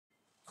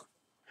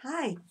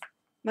Hi,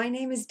 my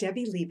name is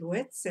Debbie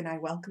Leibowitz, and I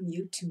welcome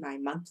you to my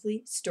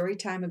monthly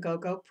Storytime A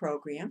Go-Go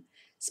program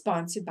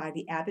sponsored by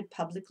the Abbott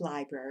Public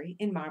Library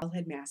in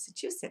Marblehead,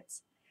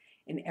 Massachusetts.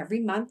 And every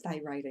month I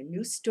write a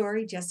new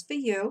story just for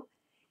you,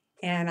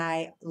 and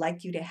I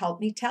like you to help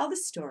me tell the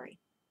story.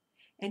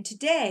 And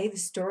today, the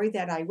story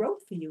that I wrote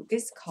for you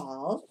is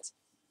called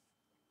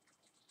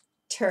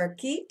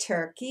Turkey,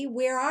 Turkey,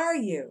 Where Are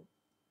You?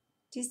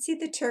 Do you see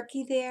the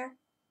turkey there?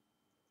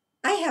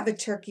 I have a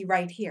turkey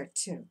right here,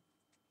 too.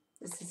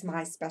 This is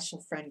my special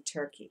friend,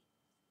 Turkey.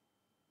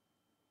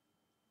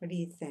 What do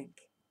you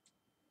think?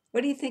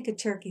 What do you think a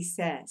turkey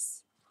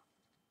says?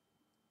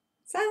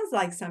 Sounds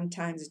like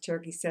sometimes a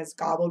turkey says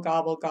gobble,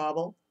 gobble,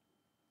 gobble.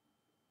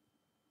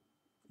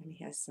 And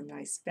he has some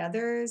nice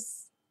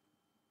feathers.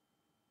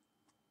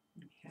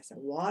 And he has a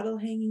wattle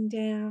hanging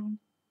down.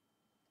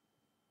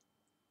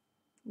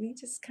 And he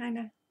just kind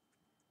of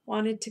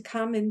wanted to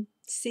come and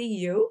see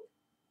you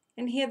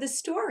and hear the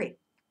story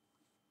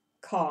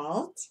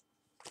called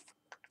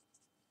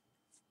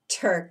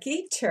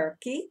Turkey,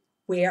 Turkey,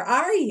 Where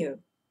Are You?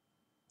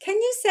 Can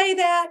you say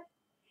that?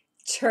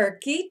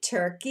 Turkey,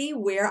 Turkey,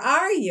 where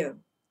are you?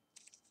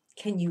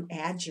 Can you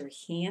add your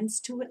hands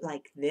to it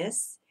like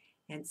this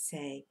and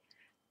say,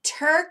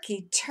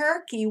 Turkey,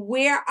 Turkey,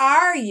 where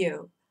are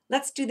you?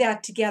 Let's do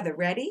that together.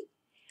 Ready?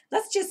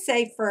 Let's just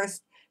say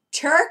first,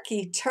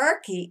 Turkey,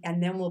 Turkey,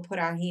 and then we'll put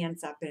our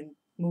hands up and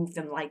move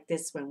them like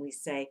this when we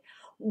say,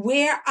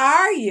 where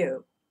are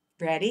you?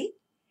 Ready?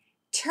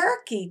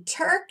 Turkey,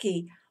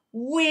 Turkey,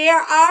 where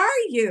are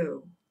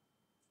you?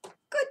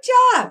 Good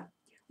job.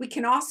 We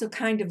can also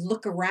kind of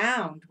look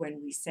around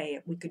when we say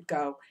it. We could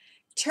go,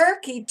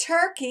 Turkey,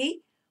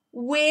 Turkey,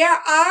 where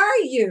are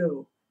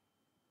you?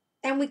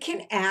 And we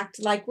can act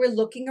like we're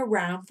looking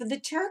around for the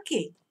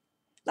turkey.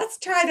 Let's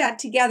try that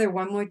together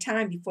one more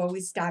time before we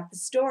start the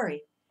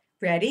story.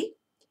 Ready?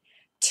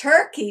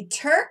 Turkey,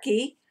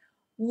 Turkey,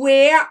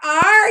 where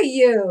are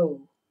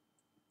you?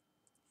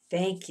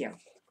 Thank you.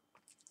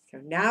 So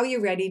now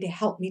you're ready to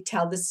help me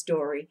tell the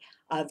story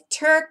of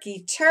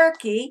Turkey,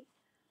 Turkey,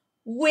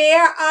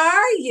 where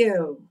are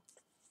you?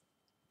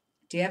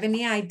 Do you have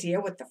any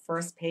idea what the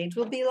first page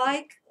will be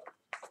like?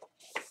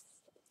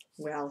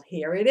 Well,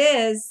 here it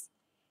is.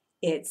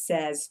 It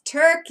says,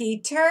 Turkey,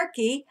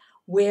 Turkey,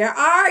 where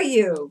are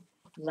you?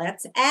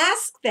 Let's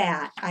ask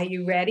that. Are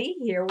you ready?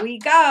 Here we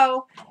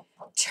go.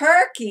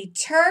 Turkey,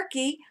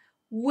 Turkey,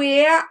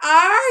 where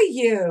are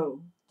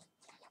you?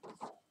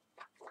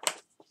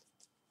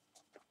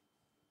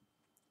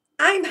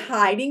 I'm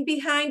hiding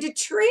behind a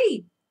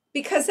tree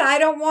because I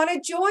don't want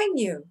to join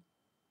you.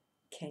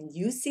 Can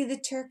you see the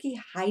turkey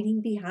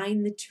hiding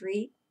behind the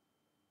tree?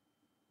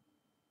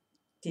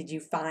 Did you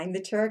find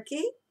the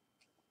turkey?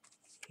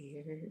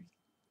 Here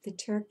the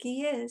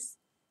turkey is,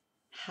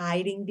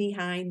 hiding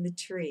behind the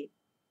tree.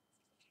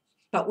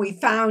 But we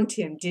found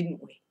him,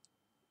 didn't we?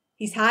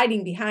 He's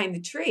hiding behind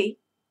the tree,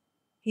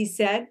 he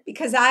said,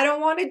 because I don't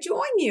want to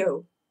join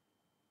you.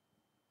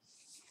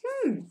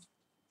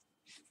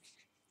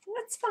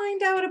 Let's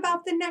find out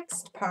about the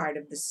next part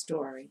of the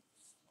story.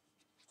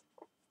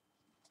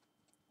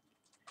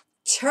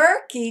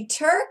 Turkey,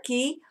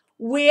 Turkey,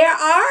 where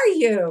are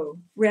you?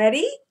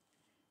 Ready?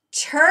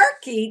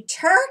 Turkey,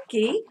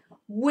 Turkey,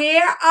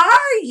 where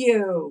are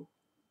you?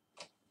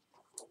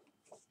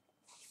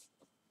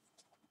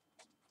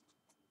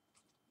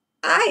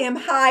 I am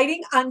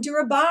hiding under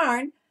a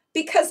barn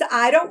because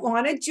I don't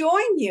want to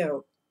join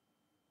you.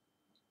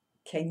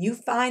 Can you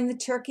find the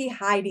turkey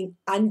hiding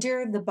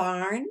under the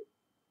barn?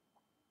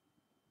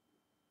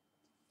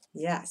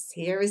 Yes,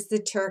 here is the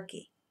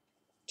turkey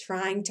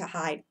trying to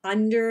hide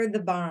under the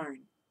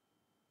barn.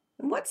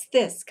 And what's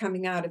this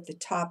coming out of the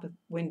top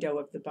window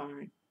of the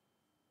barn?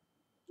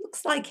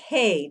 Looks like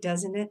hay,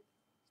 doesn't it?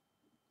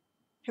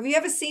 Have you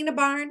ever seen a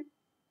barn?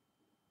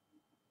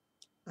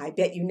 I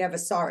bet you never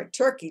saw a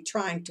turkey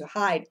trying to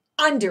hide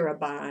under a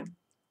barn.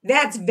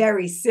 That's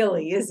very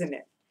silly, isn't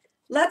it?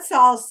 Let's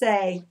all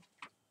say,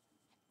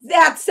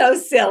 that's so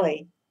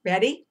silly.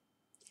 Ready?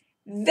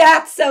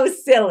 That's so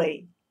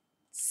silly.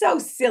 So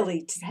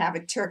silly to have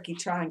a turkey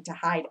trying to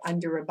hide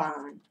under a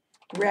barn.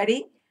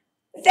 Ready?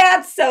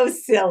 That's so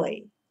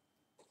silly.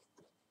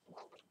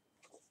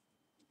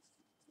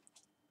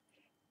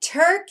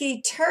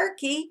 Turkey,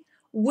 Turkey,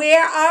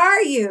 where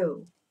are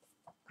you?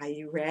 Are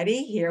you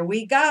ready? Here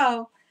we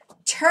go.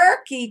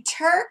 Turkey,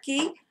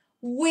 Turkey,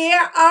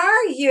 where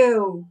are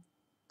you?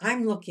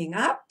 I'm looking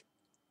up.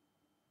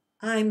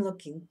 I'm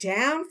looking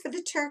down for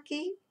the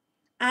turkey.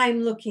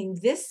 I'm looking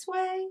this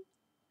way.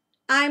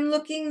 I'm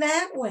looking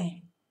that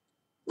way.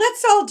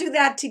 Let's all do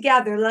that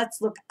together.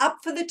 Let's look up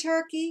for the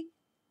turkey.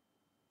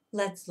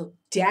 Let's look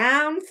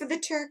down for the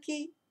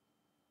turkey.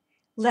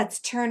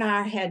 Let's turn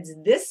our heads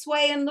this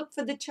way and look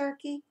for the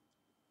turkey.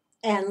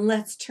 And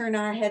let's turn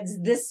our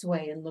heads this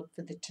way and look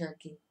for the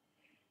turkey.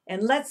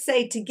 And let's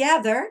say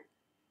together,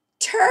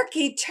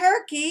 Turkey,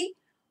 Turkey,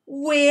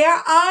 where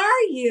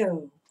are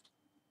you?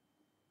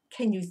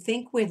 Can you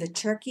think where the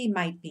turkey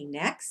might be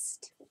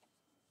next?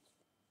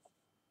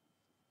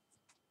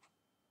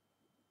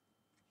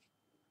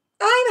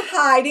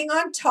 hiding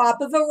on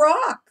top of a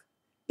rock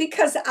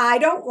because I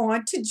don't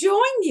want to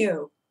join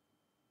you.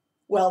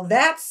 Well,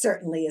 that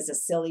certainly is a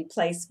silly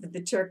place for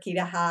the turkey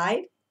to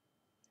hide.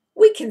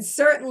 We can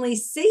certainly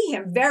see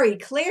him very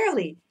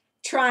clearly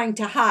trying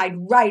to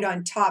hide right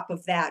on top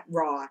of that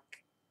rock,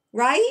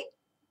 right?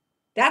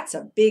 That's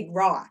a big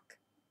rock.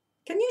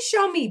 Can you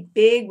show me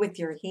big with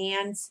your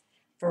hands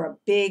for a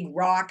big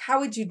rock? How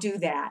would you do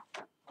that?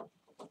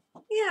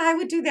 Yeah, I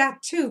would do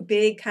that too,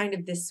 big, kind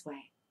of this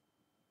way.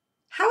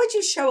 How would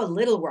you show a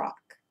little rock?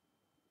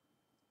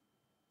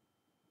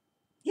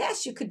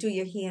 Yes, you could do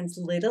your hands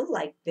little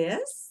like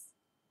this.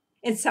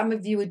 And some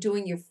of you are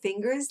doing your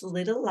fingers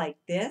little like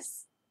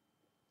this.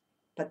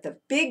 But the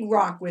big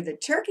rock where the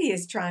turkey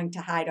is trying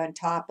to hide on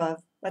top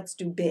of, let's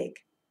do big.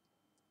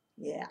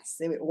 Yes.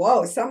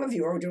 Whoa, some of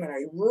you are doing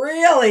a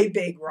really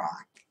big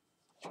rock.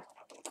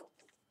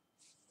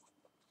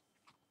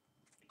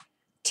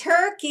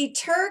 Turkey,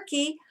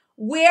 turkey,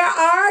 where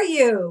are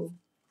you?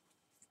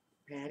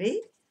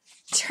 Ready?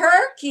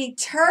 Turkey,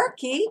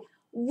 turkey,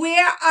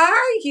 where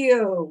are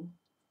you?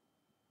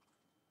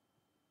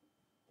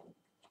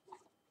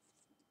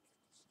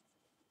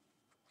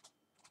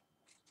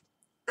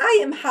 I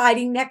am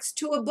hiding next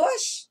to a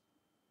bush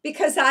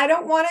because I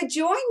don't want to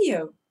join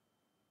you.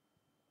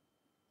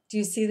 Do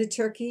you see the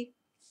turkey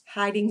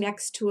hiding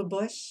next to a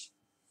bush?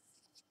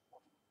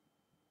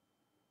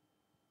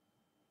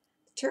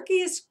 The turkey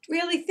is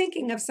really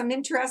thinking of some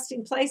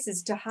interesting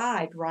places to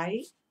hide,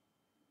 right?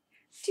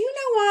 Do you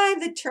know why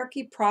the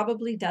turkey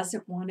probably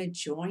doesn't want to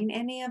join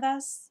any of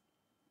us?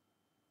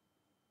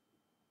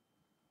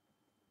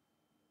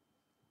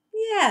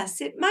 Yes,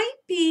 it might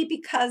be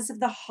because of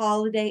the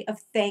holiday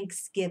of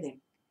Thanksgiving.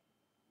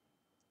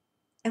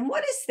 And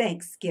what is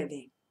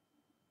Thanksgiving?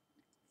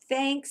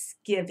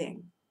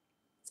 Thanksgiving.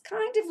 It's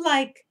kind of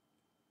like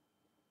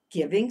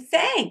giving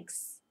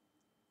thanks,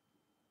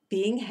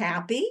 being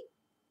happy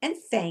and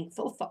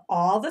thankful for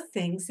all the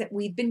things that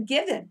we've been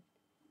given.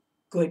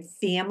 Good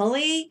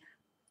family,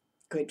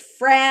 good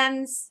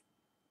friends,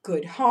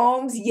 good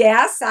homes.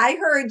 Yes, I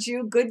heard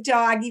you. Good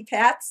doggy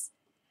pets,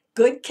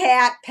 good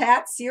cat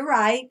pets. You're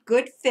right.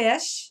 Good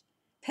fish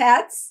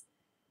pets.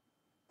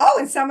 Oh,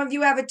 and some of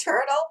you have a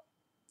turtle.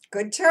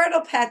 Good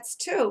turtle pets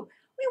too.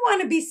 We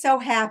want to be so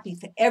happy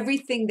for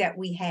everything that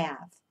we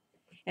have.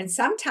 And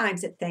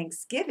sometimes at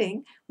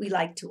Thanksgiving, we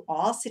like to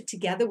all sit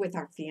together with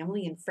our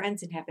family and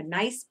friends and have a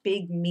nice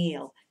big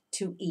meal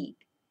to eat.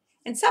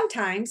 And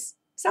sometimes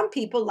some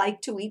people like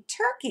to eat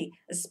turkey,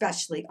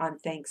 especially on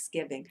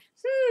Thanksgiving.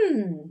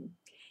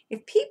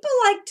 If people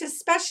like to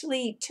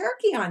especially eat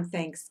turkey on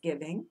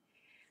Thanksgiving,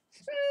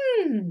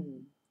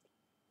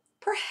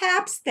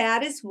 perhaps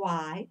that is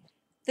why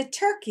the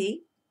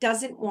turkey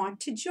doesn't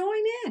want to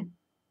join in.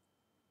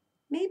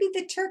 Maybe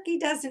the turkey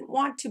doesn't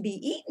want to be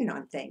eaten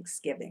on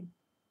Thanksgiving.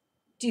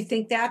 Do you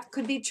think that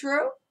could be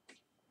true?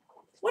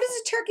 What does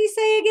a turkey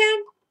say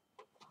again?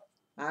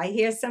 I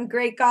hear some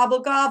great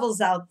gobble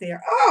gobbles out there.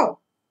 Oh,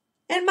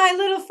 and my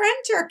little friend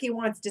turkey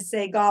wants to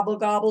say gobble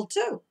gobble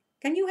too.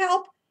 Can you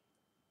help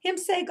him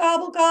say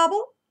gobble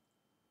gobble?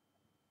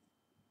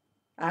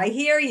 I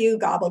hear you,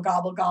 gobble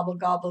gobble gobble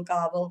gobble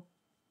gobble.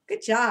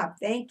 Good job,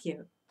 thank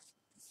you.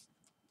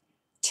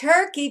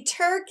 Turkey,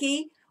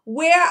 turkey,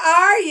 where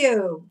are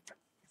you?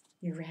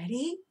 You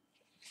ready?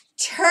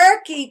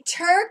 Turkey,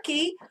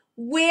 turkey,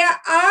 where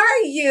are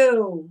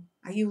you?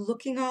 Are you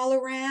looking all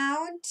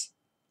around?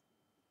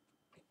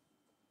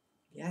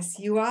 Yes,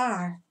 you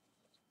are.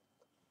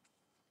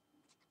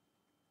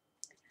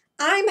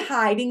 I'm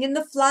hiding in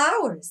the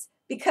flowers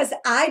because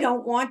I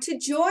don't want to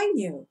join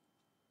you.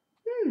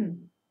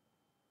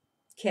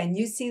 Can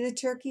you see the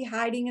turkey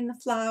hiding in the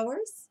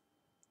flowers?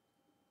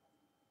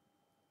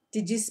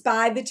 Did you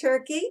spy the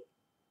turkey?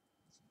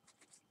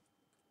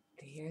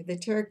 There the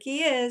turkey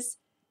is,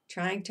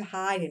 trying to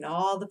hide in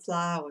all the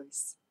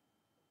flowers.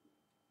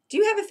 Do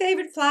you have a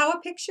favorite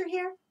flower picture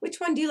here? Which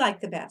one do you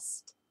like the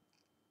best?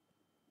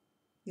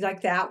 You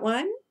like that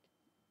one?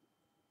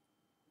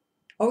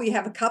 Oh, you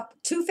have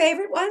two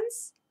favorite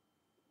ones?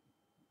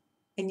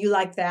 And you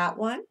like that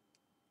one?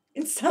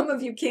 And some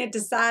of you can't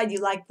decide, you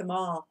like them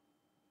all.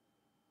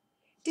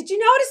 Did you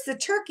notice the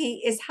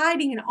turkey is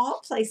hiding in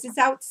all places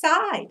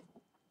outside?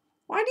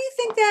 Why do you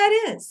think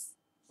that is?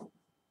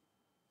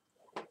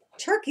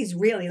 Turkeys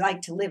really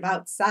like to live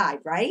outside,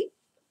 right?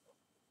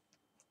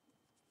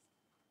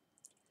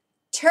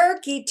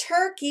 Turkey,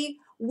 turkey,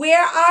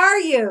 where are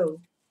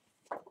you?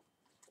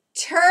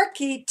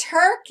 Turkey,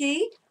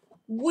 turkey,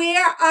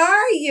 where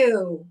are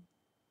you?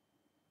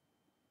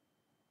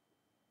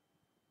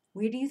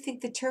 Where do you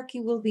think the turkey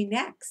will be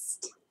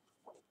next?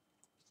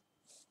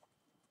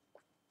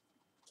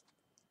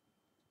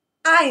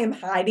 I am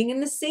hiding in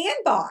the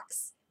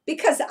sandbox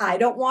because I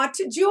don't want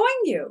to join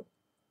you.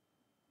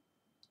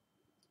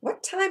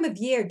 What time of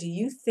year do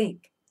you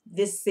think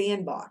this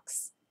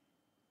sandbox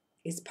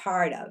is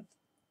part of?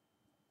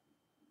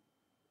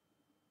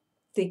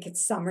 Think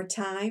it's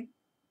summertime?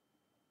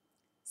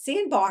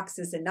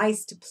 Sandboxes are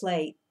nice to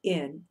play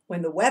in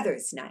when the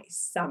weather's nice.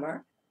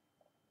 Summer.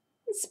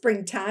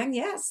 Springtime,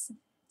 yes.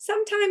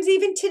 sometimes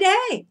even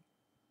today,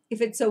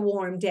 if it's a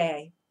warm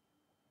day.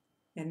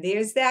 And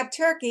there's that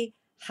turkey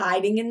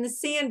hiding in the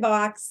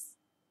sandbox.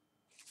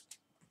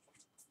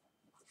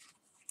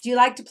 Do you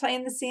like to play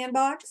in the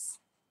sandbox?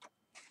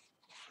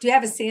 Do you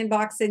have a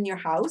sandbox in your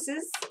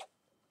houses?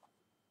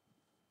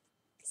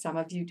 Some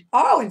of you,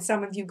 and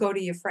some of you go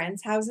to your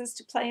friends' houses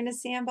to play in a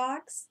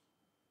sandbox.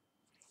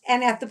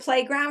 And at the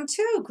playground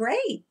too,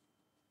 great.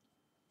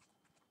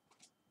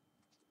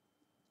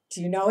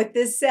 Do you know what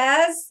this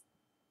says?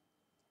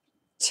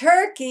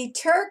 Turkey,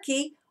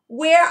 turkey,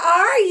 where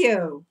are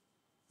you?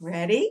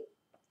 Ready?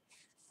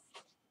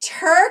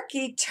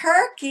 Turkey,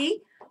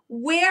 turkey,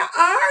 where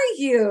are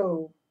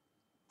you?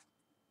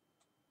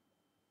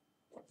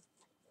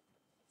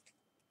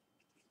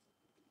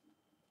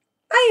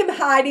 I am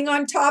hiding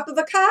on top of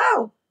a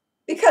cow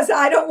because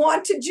I don't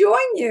want to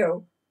join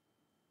you.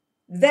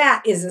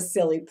 That is a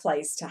silly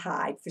place to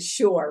hide for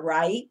sure,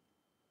 right?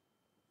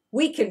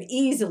 We can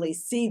easily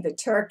see the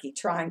turkey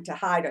trying to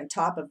hide on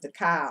top of the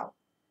cow.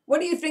 What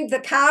do you think the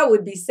cow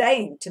would be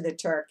saying to the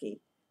turkey?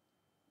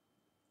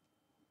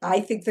 I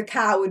think the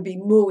cow would be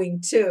mooing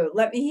too.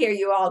 Let me hear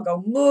you all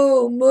go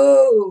moo,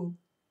 moo.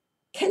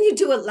 Can you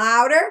do it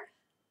louder?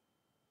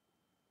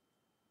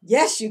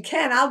 Yes, you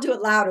can. I'll do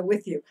it louder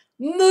with you.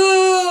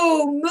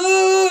 Moo,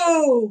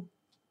 moo.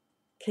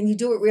 Can you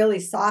do it really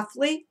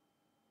softly?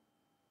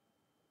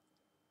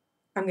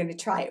 I'm going to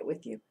try it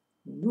with you.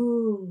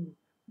 Moo,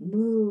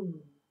 moo.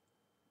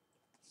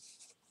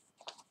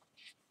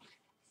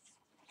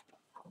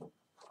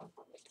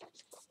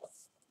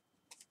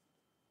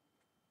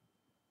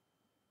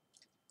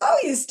 Oh,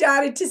 you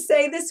started to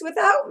say this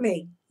without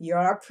me.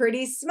 You're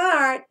pretty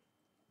smart.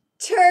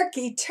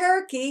 Turkey,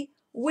 turkey,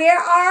 where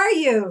are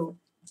you?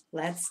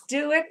 Let's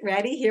do it.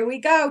 Ready? Here we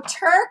go.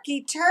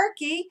 Turkey,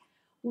 turkey,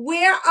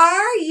 where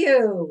are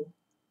you?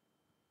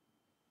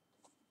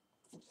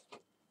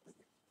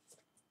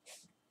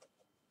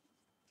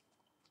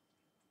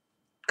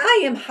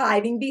 I am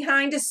hiding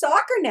behind a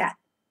soccer net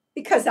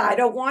because I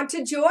don't want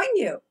to join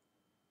you.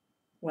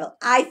 Well,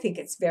 I think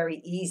it's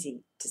very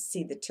easy to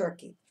see the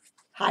turkey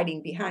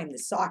hiding behind the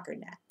soccer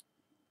net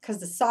because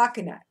the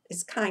soccer net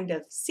is kind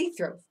of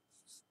see-through.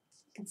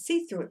 You can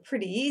see through it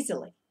pretty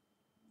easily.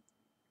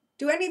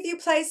 Do any of you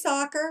play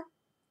soccer?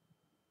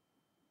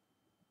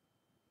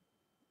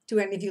 Do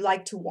any of you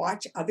like to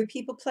watch other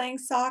people playing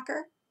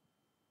soccer?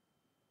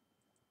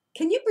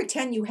 Can you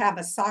pretend you have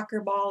a soccer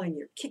ball and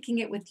you're kicking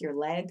it with your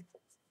leg,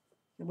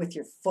 with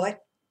your foot,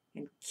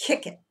 and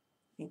kick it,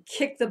 and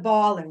kick the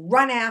ball and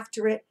run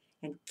after it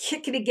and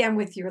kick it again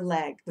with your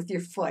leg, with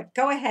your foot?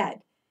 Go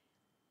ahead.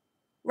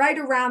 Right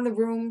around the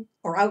room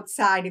or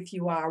outside if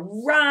you are.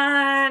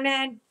 Run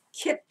and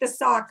kick the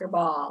soccer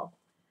ball.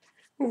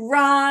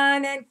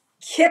 Run and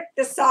kick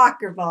the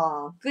soccer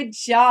ball. Good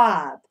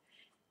job.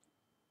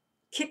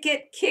 Kick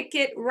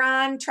it,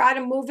 run. Try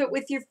to move it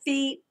with your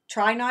feet.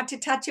 Try not to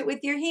touch it with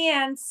your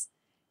hands.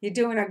 You're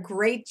doing a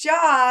great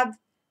job.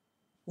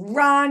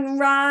 Run,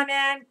 run,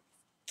 and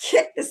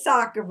kick the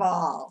soccer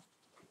ball.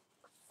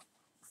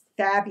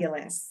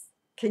 Fabulous.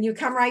 Can you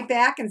come right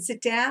back and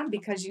sit down?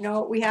 Because you know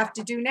what we have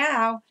to do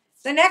now.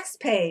 The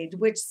next page,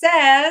 which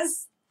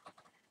says,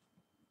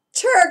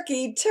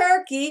 Turkey,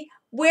 turkey,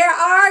 where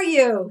are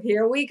you?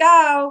 Here we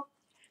go.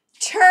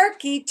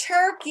 Turkey,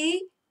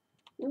 turkey,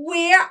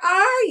 where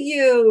are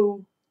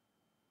you?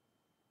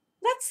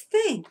 Let's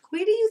think.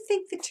 Where do you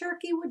think the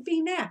turkey would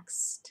be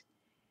next?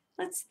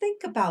 Let's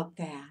think about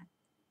that.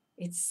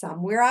 It's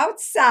somewhere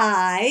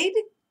outside.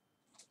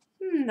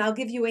 I'll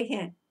give you a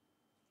hint.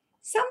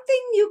 Something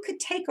you could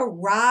take a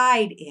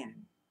ride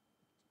in.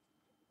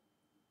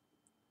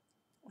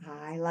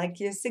 I like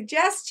your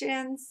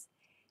suggestions.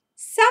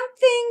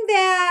 Something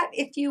that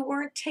if you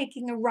weren't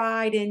taking a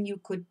ride in,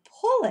 you could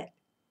pull it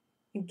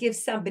and give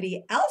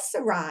somebody else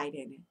a ride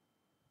in it.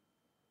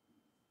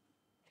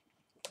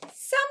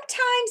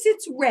 Sometimes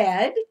it's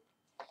red.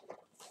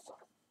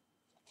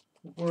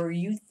 Were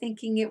you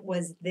thinking it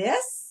was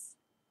this?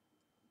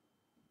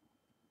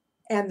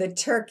 And the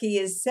turkey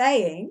is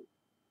saying,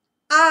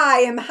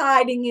 I am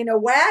hiding in a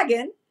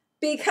wagon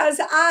because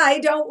I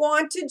don't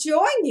want to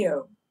join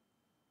you.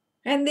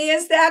 And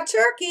there's that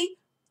turkey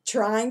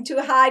trying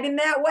to hide in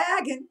that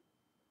wagon.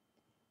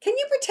 Can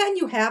you pretend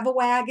you have a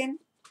wagon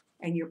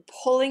and you're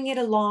pulling it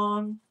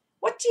along?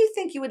 What do you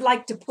think you would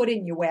like to put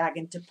in your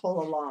wagon to pull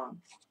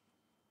along?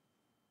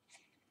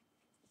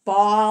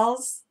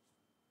 Balls,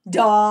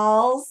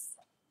 dolls,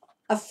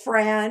 a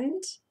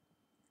friend.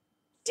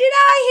 Did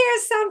I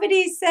hear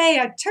somebody say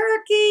a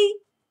turkey?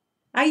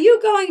 Are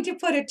you going to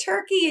put a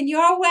turkey in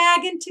your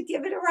wagon to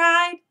give it a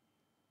ride?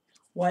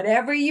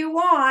 Whatever you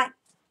want,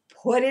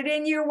 put it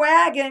in your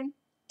wagon.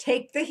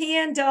 Take the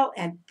handle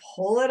and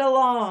pull it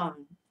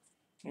along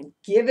and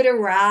give it a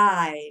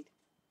ride.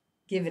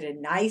 Give it a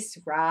nice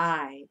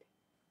ride.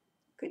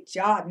 Good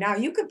job. Now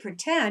you could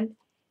pretend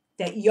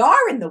that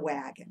you're in the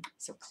wagon.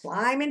 So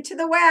climb into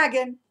the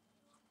wagon.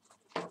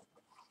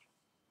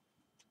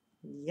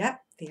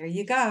 Yep, there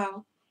you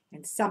go.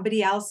 And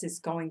somebody else is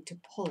going to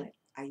pull it.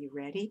 Are you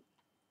ready?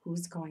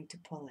 Who's going to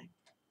pull it?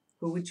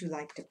 Who would you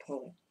like to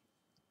pull?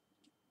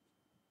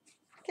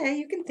 Okay,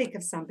 you can think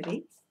of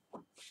somebody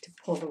to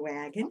pull the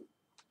wagon.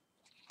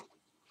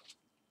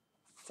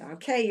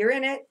 Okay, you're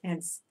in it,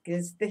 and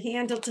gives the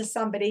handle to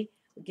somebody.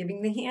 We're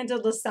giving the handle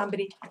to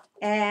somebody,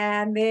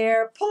 and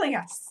they're pulling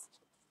us.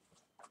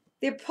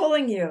 They're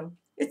pulling you.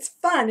 It's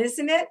fun,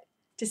 isn't it?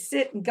 To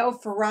sit and go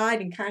for a ride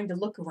and kind of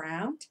look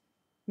around.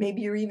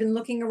 Maybe you're even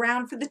looking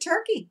around for the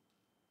turkey.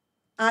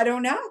 I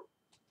don't know.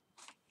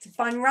 It's a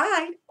fun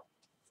ride.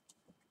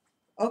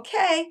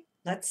 Okay,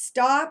 let's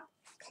stop,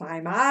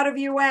 climb out of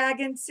your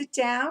wagon, sit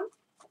down,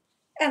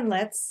 and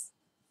let's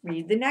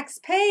read the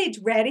next page.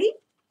 Ready?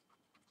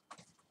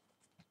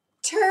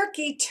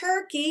 Turkey,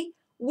 turkey,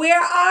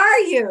 where are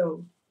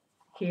you?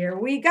 Here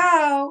we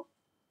go.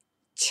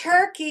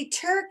 Turkey,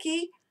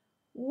 turkey,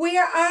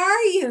 where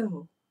are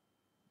you?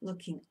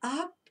 Looking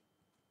up,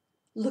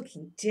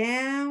 looking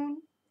down,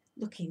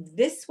 looking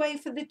this way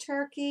for the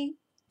turkey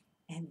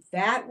and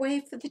that way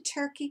for the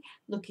turkey,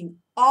 looking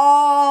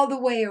all the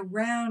way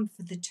around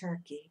for the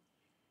turkey.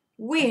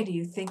 Where do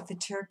you think the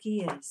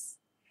turkey is?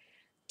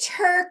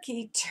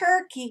 Turkey,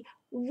 turkey,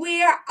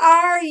 where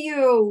are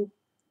you?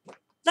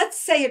 Let's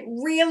say it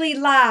really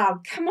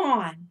loud. Come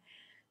on.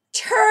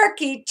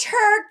 Turkey,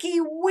 turkey,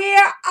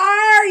 where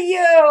are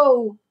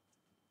you?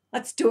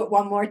 Let's do it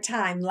one more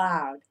time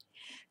loud.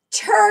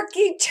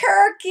 Turkey,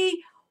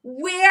 turkey,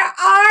 where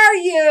are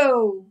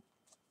you?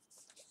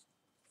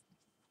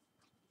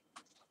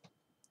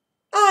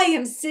 I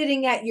am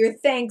sitting at your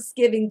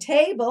Thanksgiving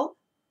table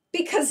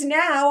because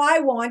now I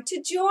want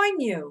to join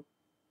you.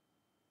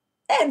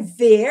 And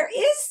there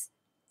is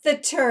the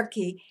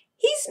turkey.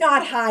 He's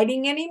not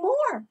hiding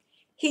anymore.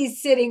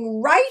 He's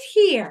sitting right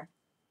here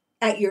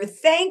at your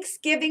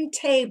Thanksgiving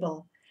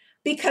table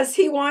because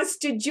he wants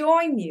to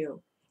join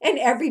you and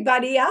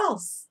everybody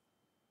else.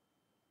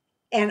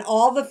 And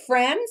all the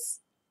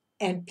friends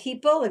and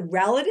people and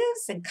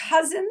relatives and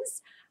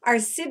cousins are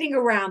sitting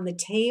around the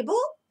table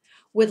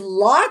with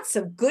lots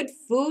of good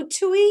food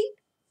to eat,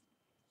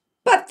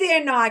 but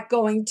they're not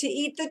going to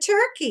eat the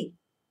turkey.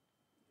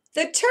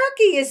 The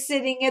turkey is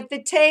sitting at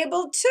the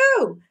table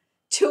too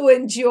to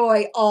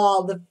enjoy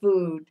all the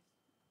food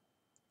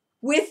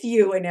with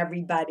you and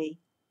everybody.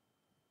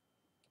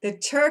 The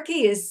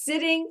turkey is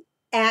sitting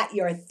at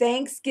your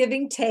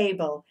Thanksgiving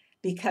table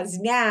because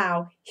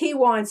now he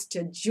wants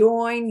to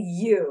join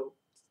you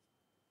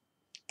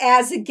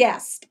as a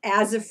guest,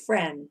 as a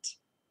friend.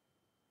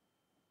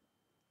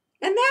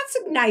 And that's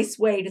a nice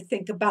way to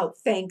think about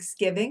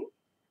Thanksgiving.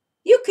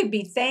 You could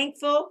be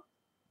thankful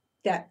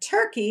that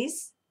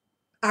turkeys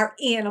are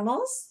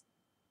animals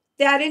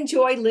that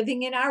enjoy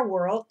living in our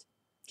world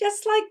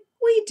just like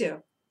we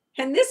do.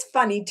 And this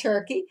funny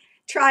turkey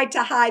tried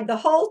to hide the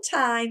whole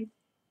time.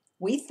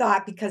 We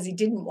thought because he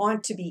didn't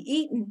want to be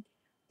eaten,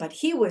 but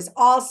he was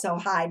also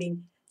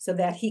hiding so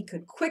that he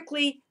could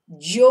quickly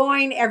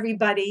join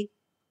everybody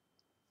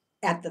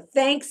at the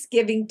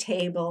Thanksgiving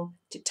table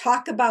to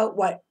talk about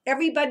what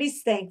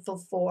everybody's thankful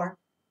for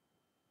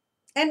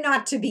and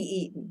not to be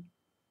eaten.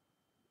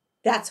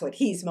 That's what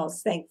he's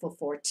most thankful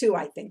for too,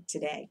 I think,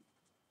 today.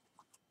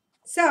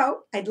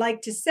 So I'd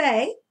like to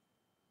say,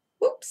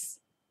 whoops,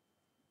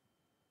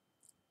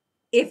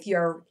 if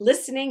you're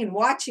listening and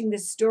watching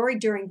this story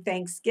during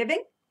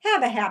Thanksgiving,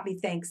 have a happy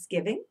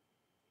Thanksgiving.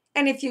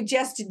 And if you're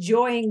just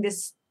enjoying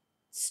this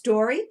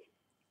story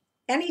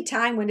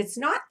anytime when it's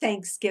not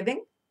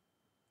Thanksgiving,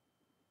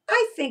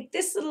 I think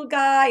this little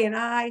guy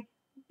and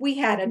we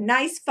had a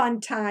nice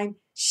fun time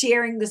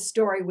sharing the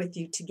story with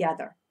you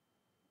together.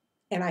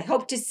 And I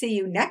hope to see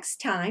you next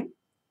time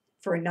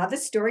for another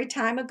Story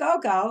Time A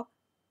Go-Go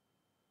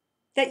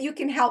that you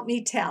can help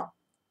me tell.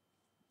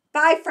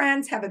 Bye,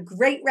 friends. Have a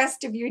great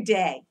rest of your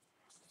day.